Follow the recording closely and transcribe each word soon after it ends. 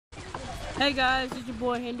Hey guys, it's your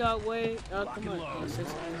boy Hendog Way. Come on,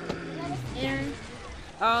 Aaron.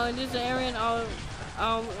 This is Aaron.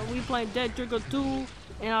 We playing Dead Trigger 2,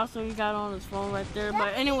 and also he got on his phone right there.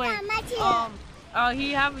 But anyway,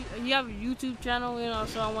 he have a YouTube channel, and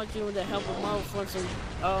also I want you to help him out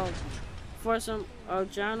for some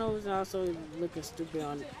channels, and also looking stupid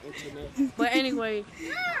on the internet. But anyway,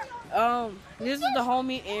 this is the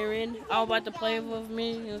homie Aaron. I'm about to play with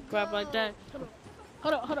me and crap like that.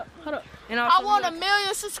 Hold up. And also, I want 1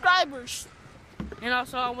 million subscribers. And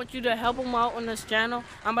also, I want you to help him out on this channel.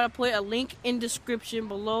 I'm about to put a link in description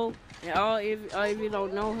below. And if you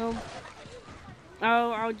don't know him,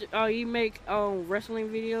 he make wrestling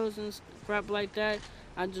videos and crap like that.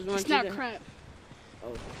 I just want it's you not to. crap. Oh,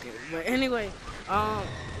 okay. But anyway, oh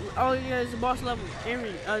yeah, it's the boss level.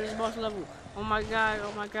 Aaron, this is boss level. Oh my god.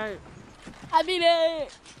 I beat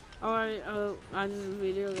it. Alright, this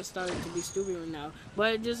video is starting to be stupid right now.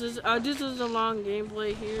 But this is a long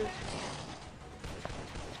gameplay here.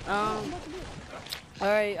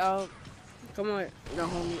 Alright, come on, the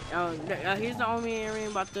homie. Here's the homie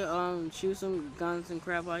Aaron about to shoot some guns and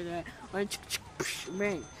crap like that.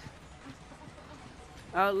 Bang.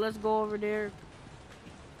 Let's go over there.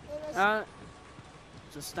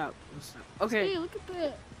 Just stop. Okay. Hey, look at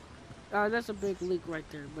that. That's a big leak right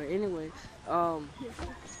there. But anyway, I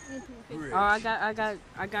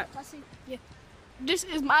got. Yeah. This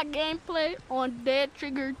is my gameplay on Dead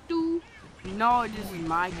Trigger 2. No, this is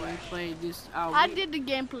my gameplay. I did the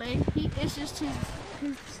gameplay. It's just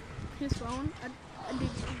his phone. I did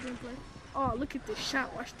the gameplay. Oh, look at this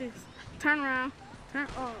shot. Watch this. Turn around.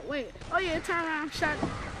 Oh, wait. Oh yeah, turn around. Shot.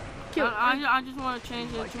 Kill. I just want to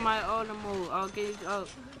change it to my other mode.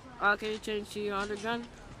 Can you change to your other gun?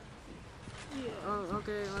 Yeah.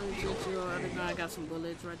 Okay, let me change to your other gun. I got some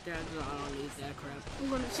bullets right there. I don't need that crap. I'm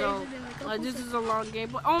gonna change it in a couple this seconds. is a long game.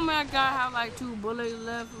 But oh my god, I have like 2 bullets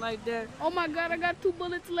left like that. Oh my god, I got 2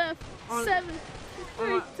 bullets left. 7.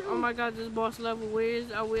 3, 2. Oh my god, this boss level. Where's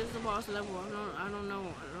the boss level? I don't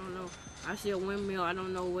know. I see a windmill. I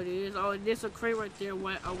don't know what it is. Oh, there's a crate right there.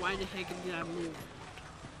 Why the heck did I move?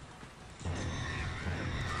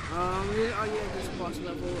 This boss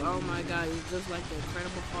level. Oh my god, he's just like the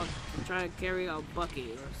Incredible Hulk trying to carry a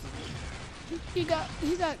bucket or something. He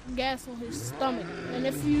got gas on his stomach, and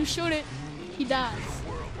if you shoot it, he dies.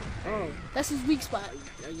 Oh. That's his weak spot.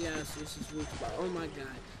 Yes, this is weak spot. Oh my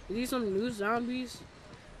god. Are these some new zombies?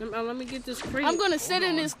 Let me get this crate. I'm gonna sit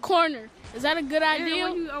in this corner. Is that a good idea?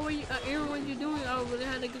 Aaron, what you doing? Oh, we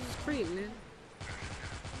had to get this crate, man.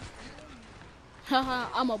 Haha,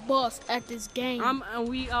 I'm a boss at this game.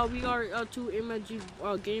 We are 2 MLG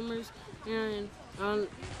gamers, and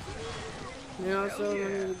also let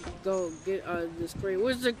me go get this crate.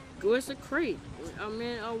 Where's the crate?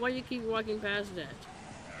 Man, why you keep walking past that?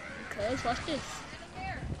 Cause watch this.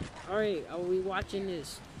 All right, are we watching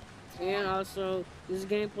this? And also, this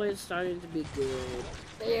gameplay is starting to be good.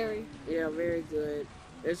 Very. Yeah, very good.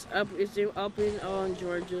 It's up in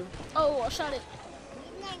Georgia. Oh, I shot it.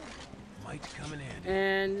 Coming in.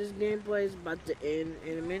 And this gameplay is about to end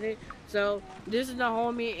in a minute. So this is the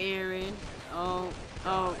homie Aaron.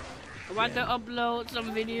 About to upload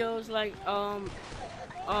some videos like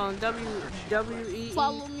WWE.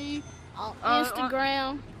 Follow me on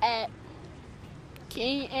Instagram at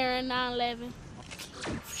King Aaron 911.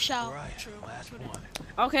 Shout. Right, last one.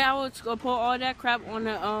 Okay, I will put all that crap on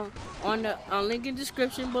the link in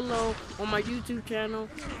description below on my YouTube channel,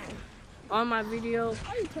 on my video.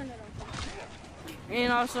 How you turn it on?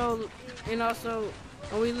 And also,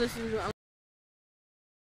 when we listen to